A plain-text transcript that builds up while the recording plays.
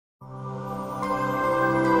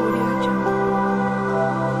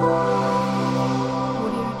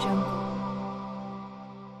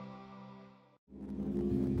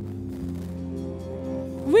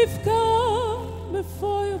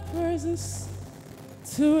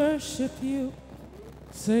to worship you,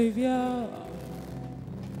 Savior.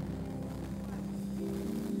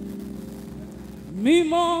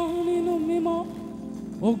 Mímọ́ nínú mímọ́,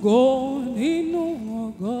 ògo nínú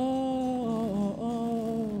ògo.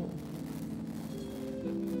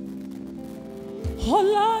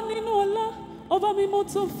 Ọlá nínú ọlá, ọba mímọ́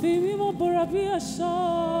tó fi mímọ́ bora bí aṣọ.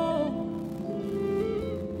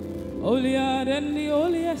 Holier than the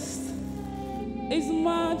holiest is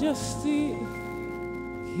Majesty,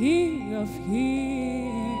 King of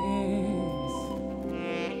Kings.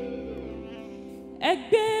 Ẹ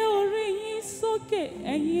gbé orí yín sókè,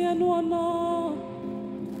 ẹ̀yin ẹnu ọ̀nà,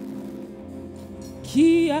 kí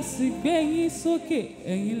a sì gbé yín sókè,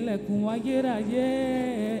 ẹ̀yin ilẹ̀kùn ayérayé.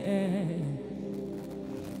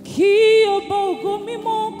 Kí ọba ògo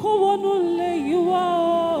mímọ́ kó wọnú ilé yìí wá.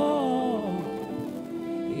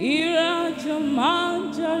 Iraja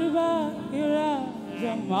manjariba,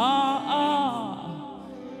 iraja maa,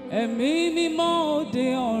 ẹ̀mí mímọ́ òde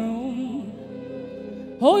ọ̀run.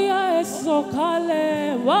 Ó yá ẹ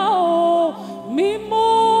sọ̀kalẹ̀ wá o, mímọ́,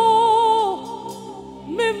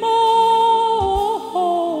 mímọ́,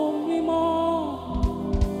 mímọ́,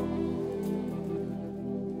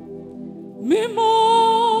 mímọ́,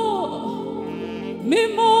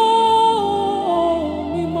 mímọ́,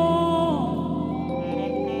 mímọ́,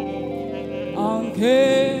 ànkè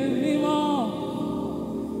mímọ́,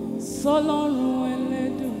 sọ́lọ́run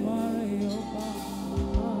Ẹlẹ́dùmarè ọba.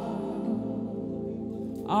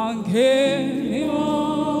 Ànkè mímọ́,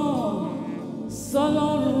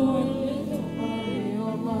 sọ́lọ́run Ẹlẹ́dùmarè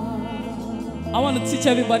ọba. I want to teach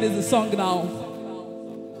everybody the song now.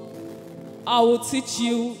 I will teach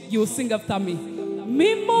you, you sing after me.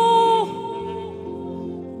 Mímọ́,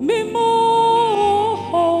 mímọ́,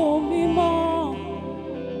 mímọ́,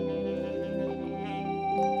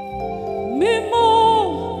 mímọ́,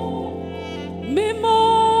 mímọ́,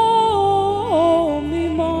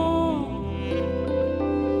 mímọ́,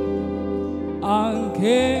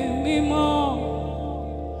 ànkè mímọ́,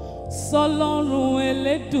 sọ́lọ́run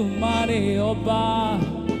Ẹlẹ́dùmarè ọba.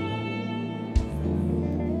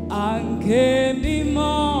 Ànkè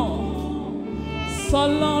mímọ́,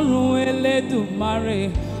 sọ́lọ́run Ẹlẹ́dùmarè.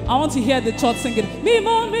 I want to hear the church sing it.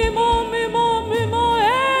 Mímọ́, mímọ́, mímọ́, mímọ́,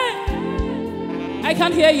 hey! I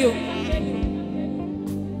can't hear you.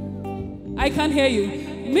 I can't hear you.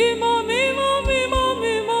 Mímọ́, mímọ́, mímọ́,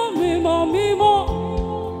 mímọ́, mímọ́, mímọ́,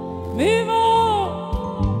 mímọ́.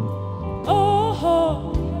 Oh, oh.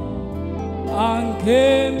 Ànkè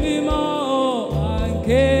mímọ́,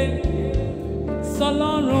 ànkè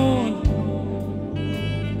sọ́lọ́run.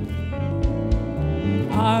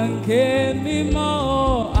 Ànkè mímọ́,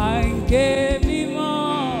 ànkè mímọ́,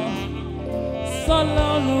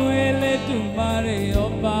 sọ́lọ́run Ẹlẹ́dùmarè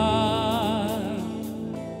ọba.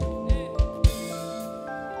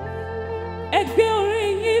 Ẹ gbé orí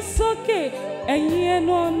yín sókè, ẹ̀yin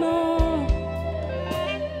ẹnu ọ̀nà.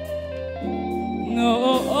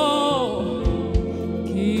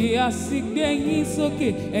 Kí a sì gbé yín sókè,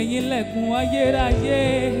 ẹ̀yin ilẹ̀kùn ayérayé.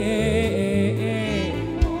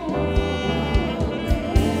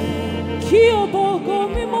 Kí ọba ògo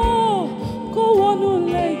mímọ́ kó wọnú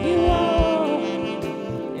ilé yìí wá.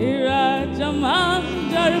 Ìrajà máa ń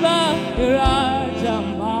jàrìbá, ìrajà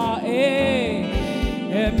máa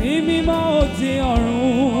ẹ̀mí mímọ́ òde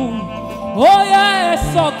ọ̀run. Ó yá ẹ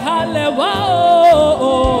sọ̀kalẹ̀ wá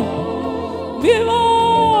o, mímọ́,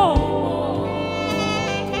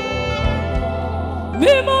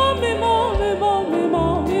 mímọ́, mímọ́, mímọ́, mímọ́,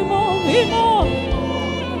 mímọ́, mímọ́,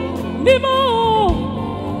 mímọ́.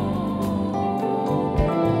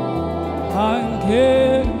 Ànkè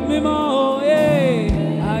mímọ́,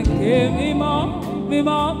 ànkè mímọ́,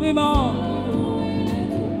 mímọ́, mímọ́.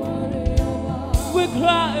 We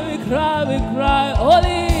cry, we cry, we cry,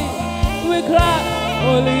 holy. We cry,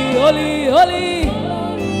 holy, holy, holy.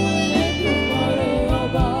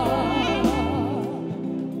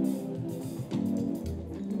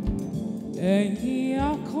 Ẹ̀yin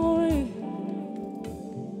akọrin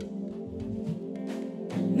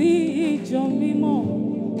ní ìjọ mímọ́.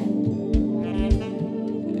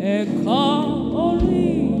 Ẹ̀kọ́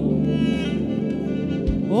orin,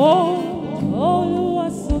 Olúwa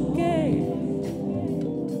sókè,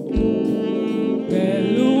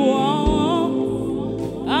 pẹ̀lú àwọn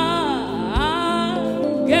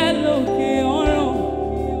áńgẹ́lì òkè ọ̀run.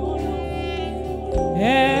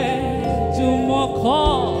 Ẹ jùmọ̀ kọ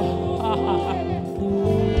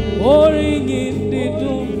orin yìí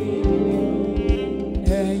dídùn.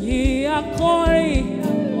 Ẹ̀yin akọrin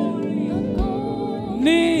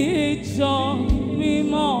ní ìjọ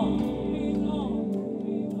mímọ́.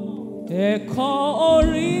 Ẹ̀kọ́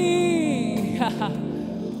orin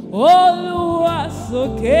Olúwa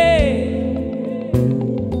sókè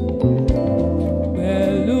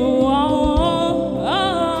pẹ̀lú àwọn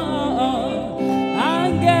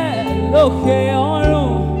áńgẹ́lì lókè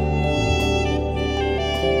ọ̀run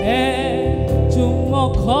ẹ jùmọ̀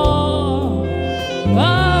kọ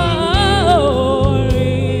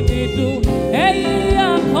orin dídùn ẹ̀yin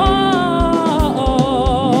akọ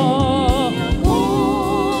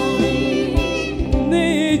ní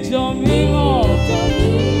ìjọ mímọ́.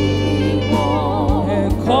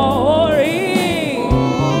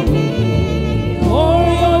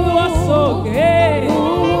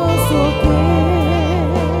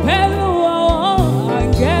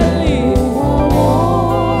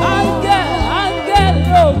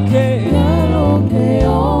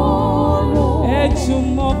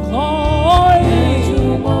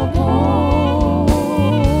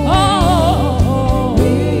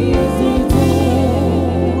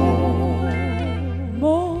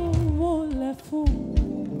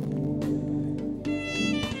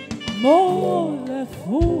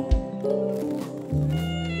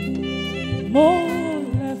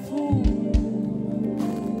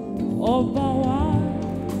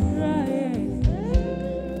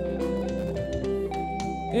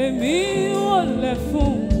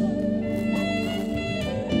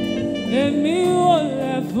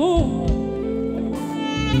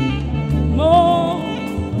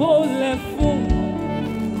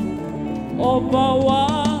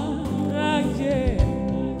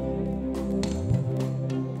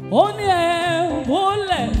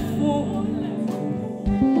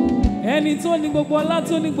 Ẹni tó ní gbogbo ọlá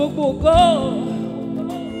tó ní gbogbo ògo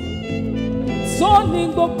tó ní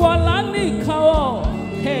gbogbo ọlá ní ìkáwọ́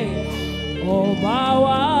ọba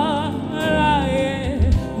wa ráyè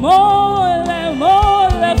mọ́lẹ̀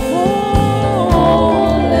mọ́lẹ̀ fún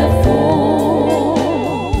mọ́lẹ̀ fún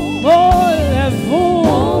mọ́lẹ̀ fún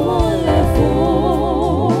mọ́lẹ̀ fún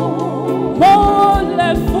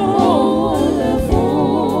mọ́lẹ̀ fún.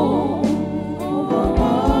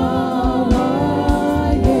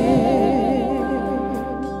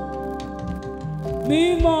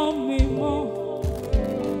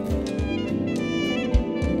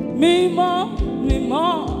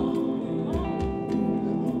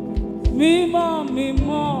 Mímọ́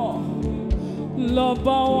mímọ́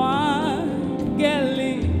lọ́ba wa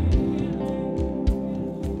áńgẹ́lì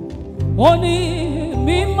ó ní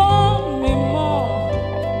mímọ́ mímọ́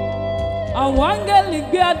àwọn áńgẹ́lì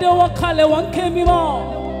gbé adé wọn kalẹ̀ wọ́n ké mímọ́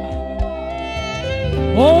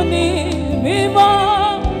ó ní mímọ́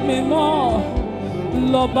mímọ́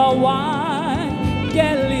lọ́ba wa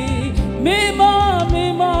áńgẹ́lì mímọ́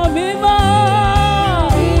mímọ́ mímọ́.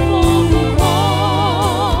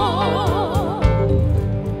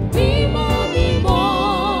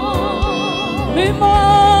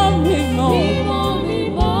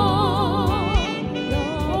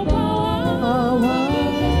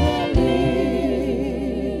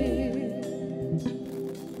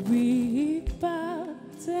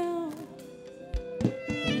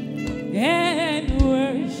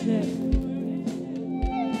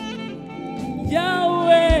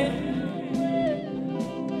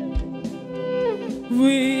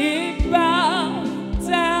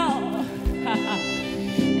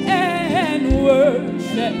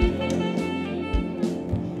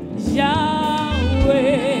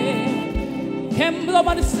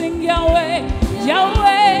 Somebody sing Yahweh,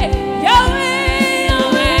 Yahweh, Yahweh,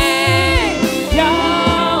 Yahweh,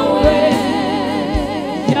 Yahweh,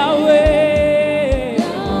 Yahweh,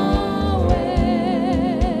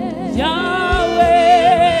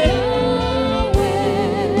 Yahweh.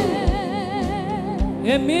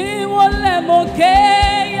 Èmi wọlé mo ké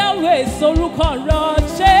Yahweh sorúkọ rọ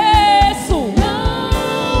Jésù.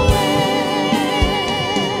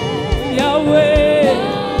 Yahweh.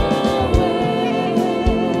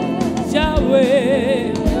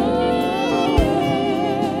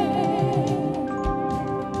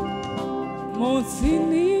 Mo ti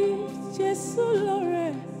ní Jésù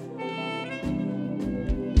lọ́rẹ̀,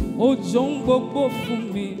 ó jọ̀ún gbogbo fún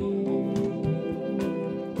mi,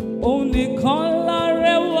 òun nìkan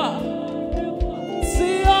lárẹwà tí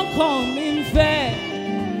ọkàn mi ń fẹ́,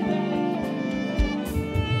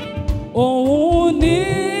 òun ní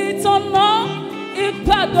tọ́nà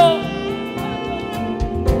ìpàdé.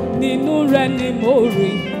 Nínú rẹ̀ ni mo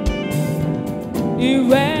rí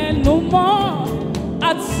ìwẹ̀nùmọ́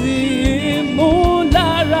àti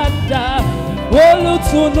ìmúláradá,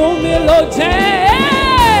 olùtùnú mi ló jẹ́.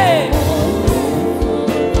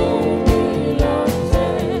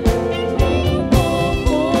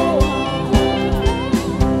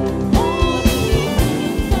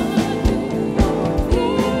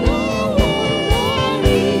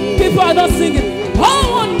 are not singing.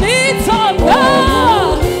 Oh, need on God.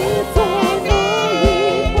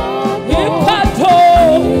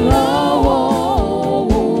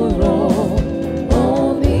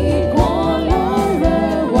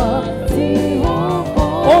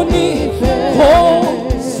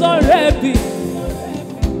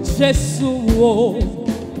 Jésù wo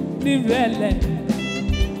nírẹ̀lẹ̀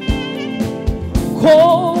kó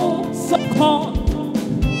ṣọ̀kan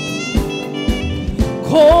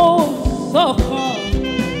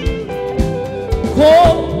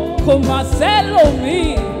kó má sẹ́lòmíì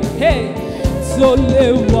tó lè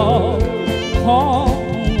wọ̀ kàn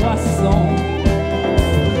wá sàn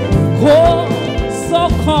kó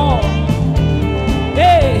ṣọ̀kan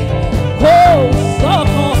kó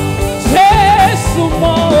ṣọ̀kan Jésù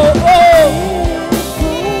mọ́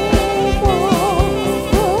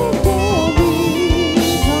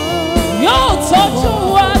yóò tọ́jú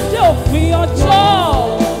wa dé òpin ọjọ́.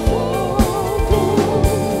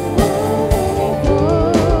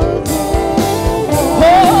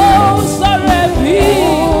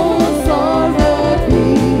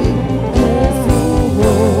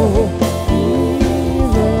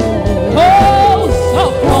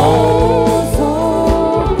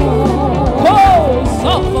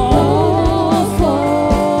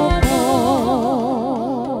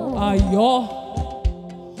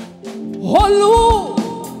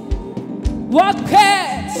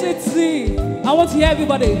 I want to hear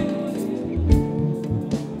everybody.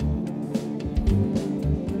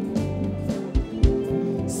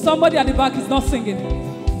 Somebody at the back is not singing.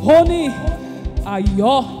 Honey,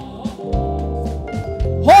 ayo.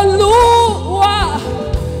 Olúwa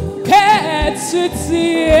kẹ́tìtì.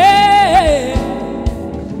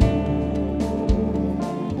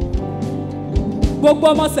 Gbogbo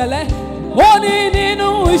ọmọ sẹ̀lẹ̀. Ó ní nínú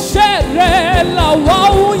iṣẹ́ rẹ̀ làwa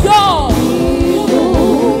ń yọ̀.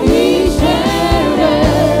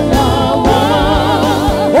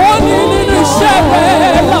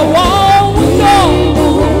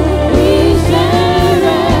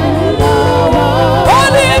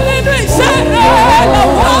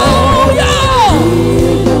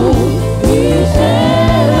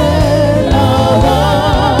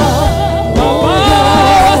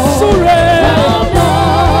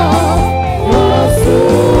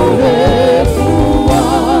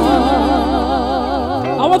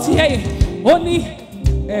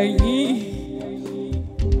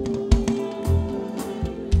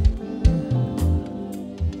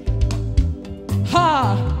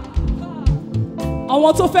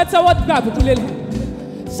 Àwọn tó fẹ́ tẹ́wọ́ gbà àbùkù lélẹ̀.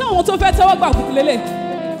 Ṣé àwọn tó fẹ́ tẹ́wọ́ gbà àbùkù lélẹ̀?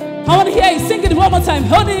 I want to hear you sing it one more time.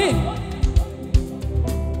 Honey.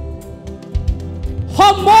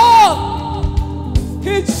 Ọmọ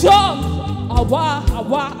ìjọ àwa.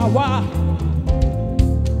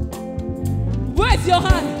 Where's your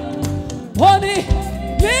hand? Honey,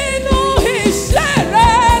 nínú iṣẹ́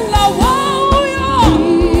rẹ̀ làwa ń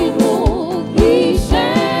yọ̀.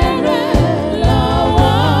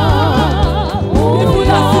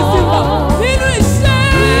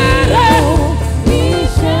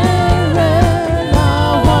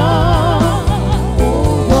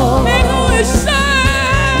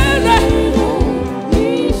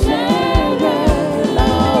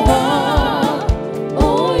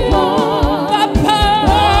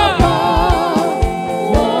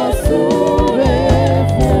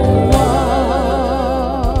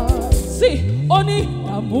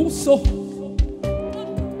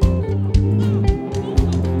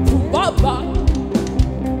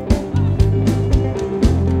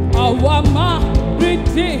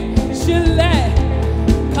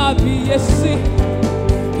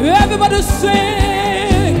 Everybody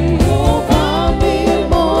sing.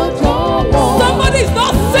 Somebody's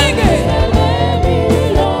not singing.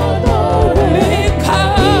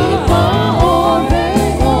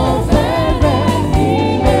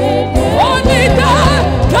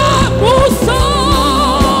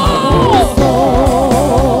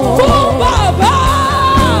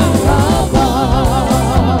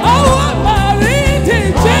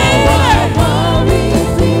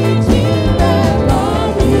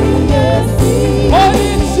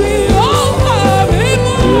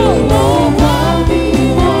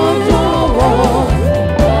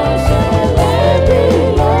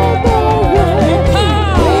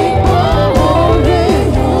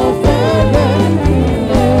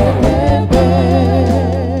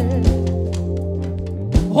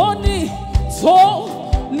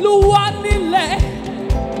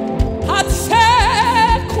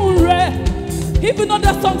 If you know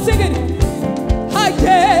that song, sing it.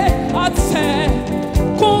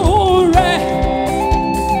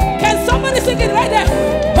 Can somebody sing it right there?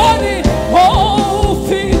 Honey, oh,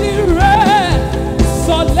 feel it right.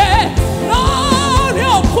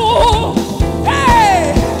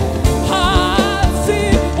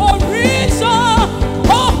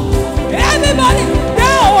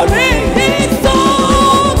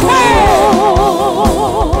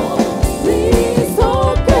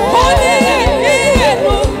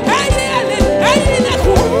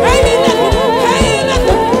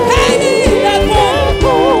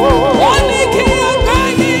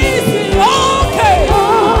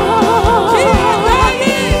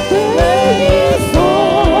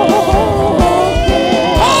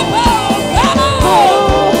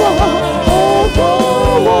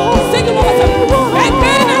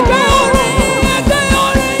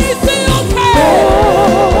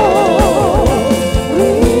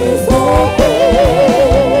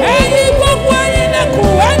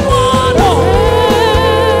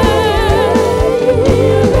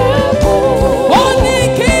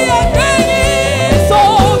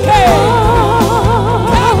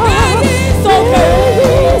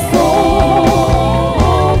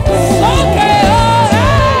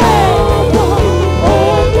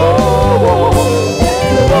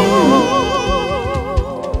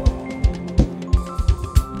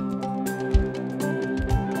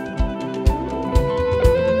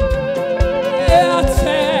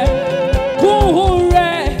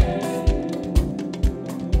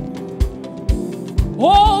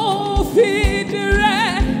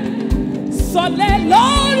 Sọlẹ̀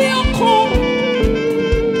lórí òkun.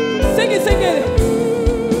 Sing it, sing it.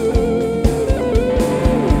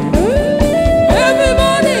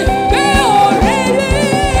 Everybody, be already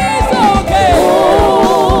okay.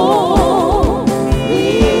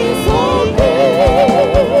 It's okay.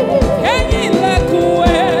 Ẹ̀yin ilẹ̀kùn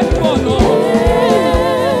ẹ̀kọ́ náà.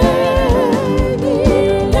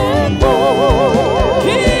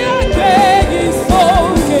 Kí àgbẹ̀ yìí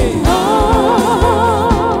sókè.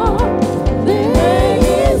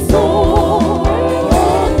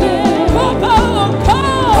 Bàbá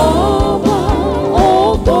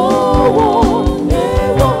ọkọ.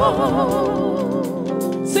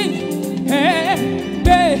 Sing.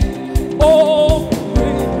 Ẹgbẹ́ òkè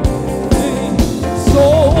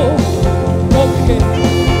sókè.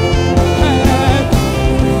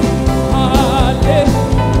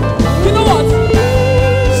 You know what?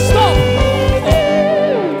 Stop.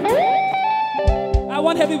 I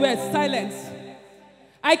want everywhere silence.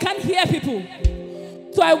 I can't hear people.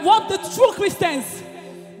 So I want the true Christians,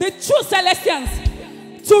 the true Celestians,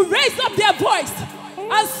 to raise up their voice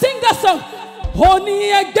and sing the song.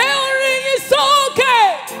 Oni egbe orin yin sókè.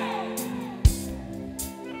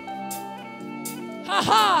 Ha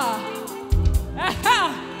ha. Aha.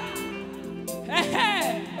 Ehe.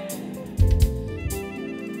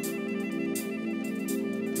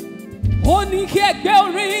 Oni ki egbe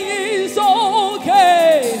orin yin sókè.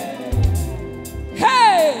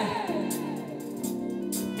 Hey.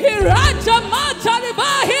 Hirajama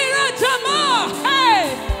taliba hirajama. Hey.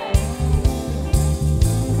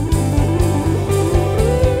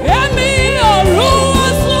 Emi Olúwa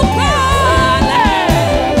sọ̀kalẹ̀.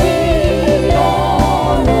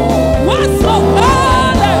 Wá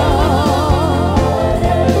sọ̀kalẹ̀.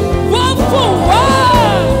 Wá fún wa.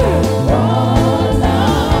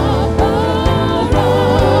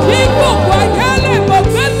 Kí gbogbo ẹ̀yà lè mọ̀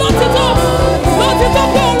pé lótìtọ́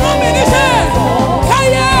kò rán mi níṣẹ́.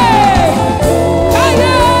 Káyé.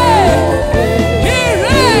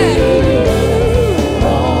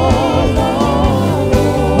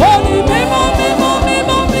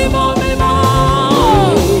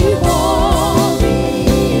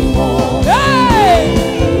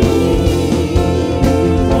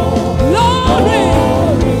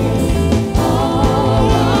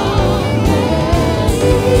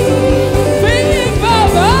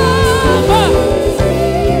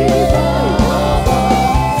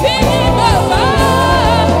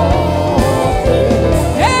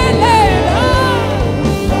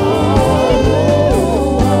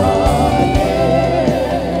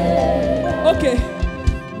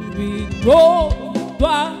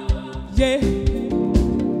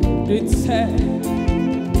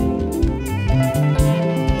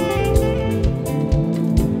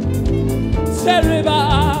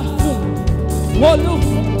 Wolu,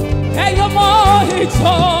 ẹyọ mọ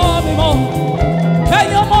ìjọ mímọ́,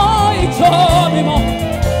 ẹyọ mọ ìjọ mímọ́.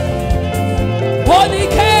 Ó ní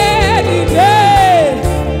kẹ́dìdé,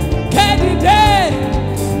 kẹ́dìdé.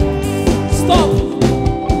 Stop.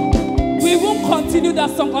 We won't continue that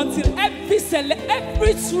song until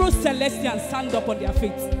every true Celestian stand up on their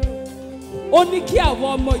feet. Ó ní kí àwọn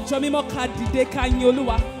ọmọ ìjọ mímọ́ ká dìde ká yin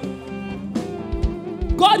Olúwa.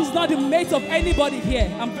 God is not the mate of anybody here.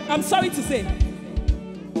 I'm sorry to say.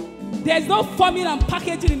 There's no forming and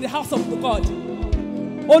packaging in the house of God.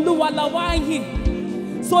 Oluwalawahi.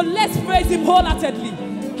 So let's praise him wholeheartedly.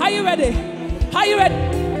 Are you ready? Are you ready?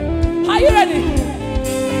 Are you ready?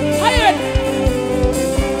 Are you ready?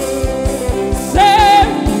 Say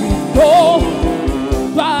no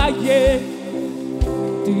baye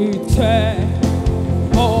dite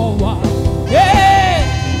owa. Yeah.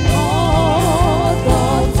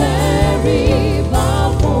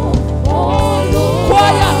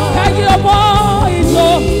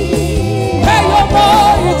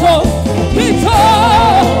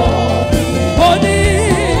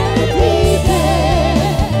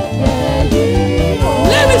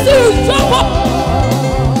 Let me see you jump up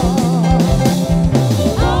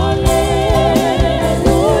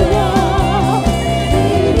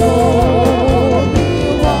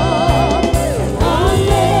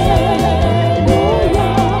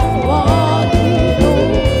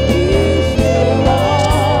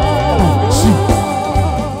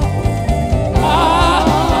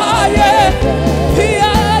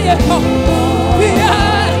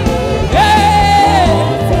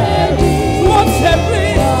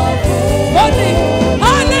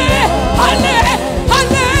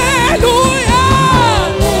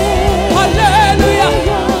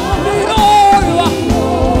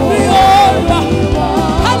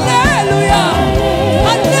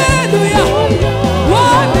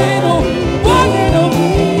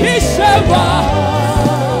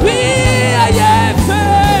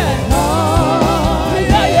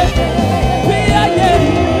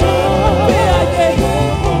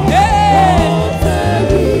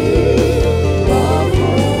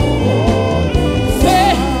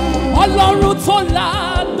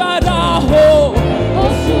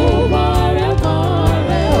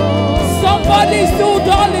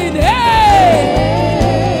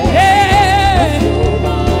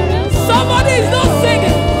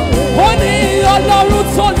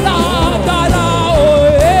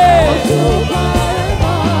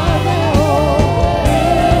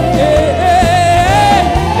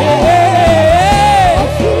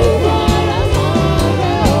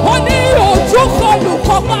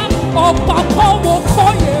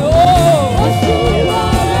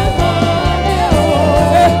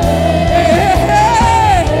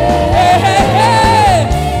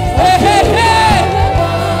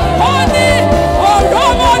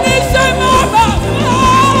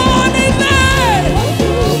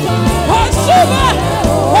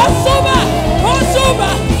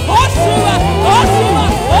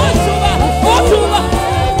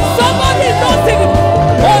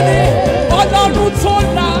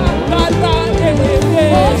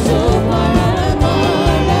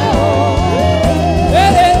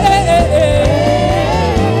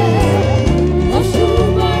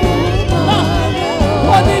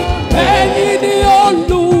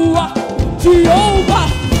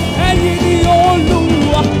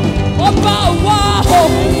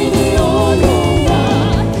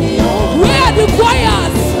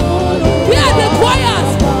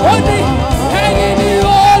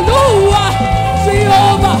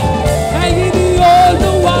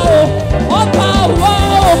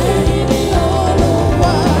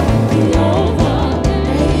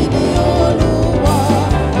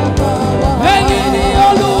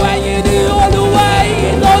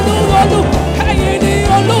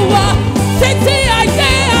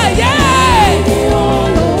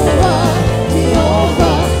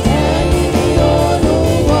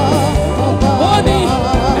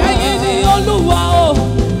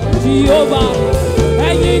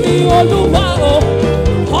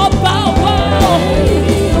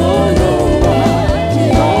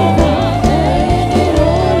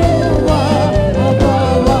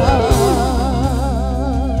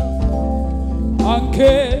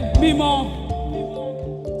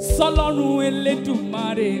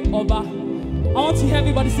I want to hear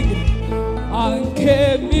everybody singing.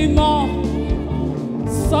 Anke mimo,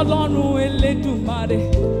 Solonu eledumare.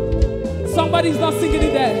 Somebody's not singing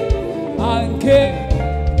it there. Anke.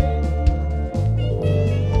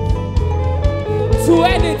 To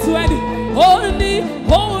end it. Holy,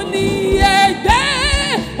 holy, yeah.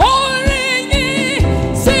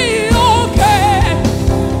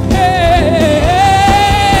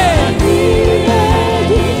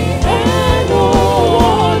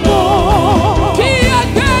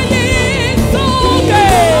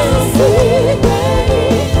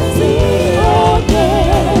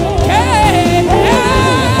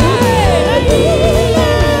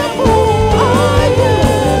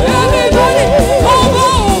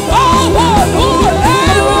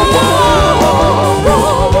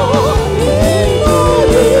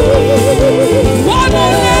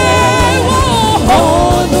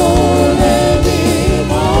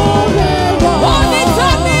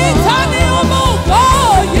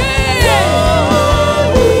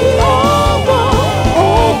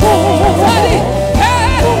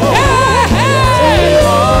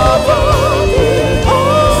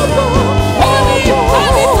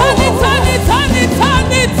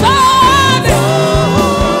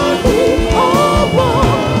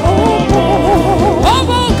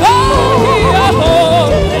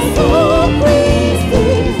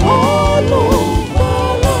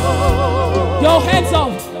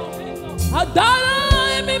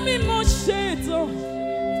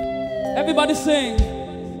 Everybody sing.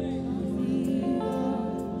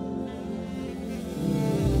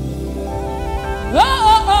 Oh,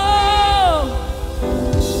 oh, oh.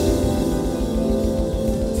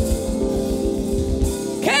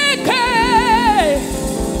 KK.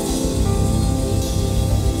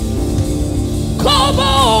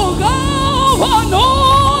 Kobo go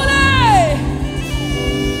onole.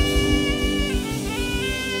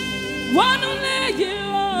 Wanole you.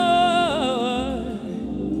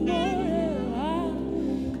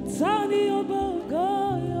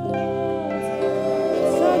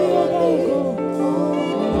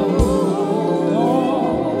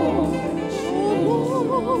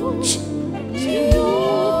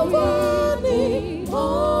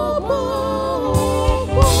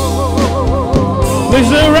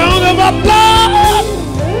 There's a round of applause.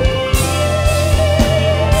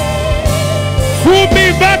 Funimi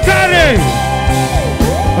Bakare.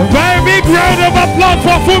 A very big round of applause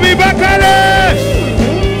for Funimi Bakare.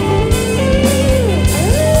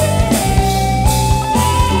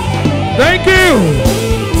 Thank you.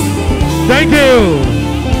 Thank you.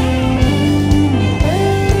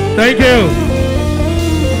 Thank you.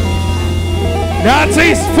 That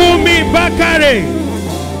is Funimi Bakare.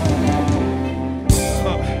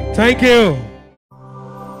 Thank you.